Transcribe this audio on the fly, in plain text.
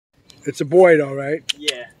It's a boy though, right?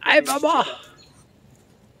 Yeah. Hi, Bubba.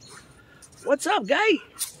 What's up, guy?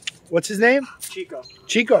 What's his name? Chico.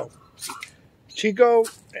 Chico. Chico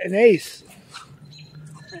and Ace.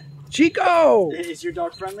 Chico! Is your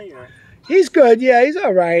dog friendly? Or? He's good, yeah, he's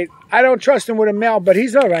all right. I don't trust him with a male, but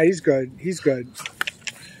he's all right. He's good. He's good.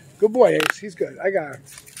 Good boy, Ace. He's good. I got him.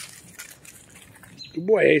 Good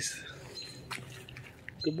boy, Ace.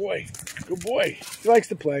 Good boy. Good boy. He likes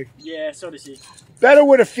to play. Yeah, so does he. Better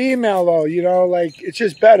with a female, though, you know, like, it's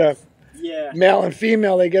just better. Yeah. Male and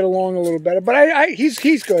female, they get along a little better. But he's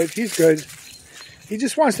good. He's good. He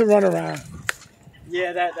just wants to run around.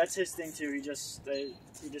 Yeah, that's his thing, too. He just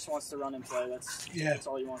wants to run and play. That's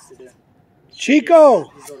all he wants to do. Chico!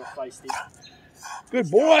 He's a little feisty.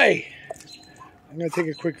 Good boy. I'm going to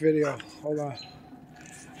take a quick video. Hold on.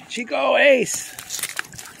 Chico, Ace.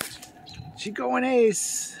 Chico and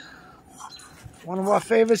Ace. One of our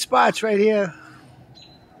favorite spots right here.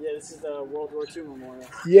 Yeah, this is the World War II memorial.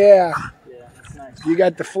 Yeah. Yeah, that's nice. You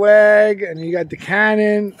got the flag and you got the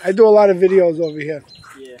cannon. I do a lot of videos over here.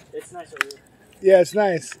 Yeah, it's nice over here. Yeah, it's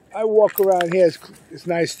nice. I walk around here. It's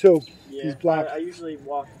nice too. Yeah, He's blocked. I usually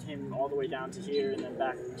walk him all the way down to here and then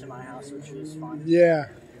back to my house, which is fun. Yeah.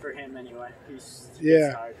 For him anyway. He gets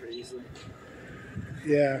tired pretty easily.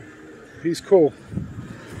 Yeah. He's cool.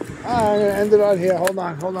 I'm going to end it on here. Hold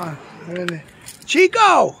on.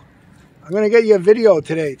 Chico! I'm going to get you a video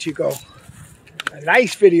today, Chico. A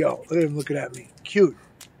nice video. Look at him looking at me. Cute.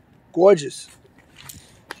 Gorgeous.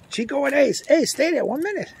 Chico and Ace. Hey, stay there 1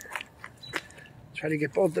 minute. Try to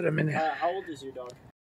get both of them in there. How old is your dog?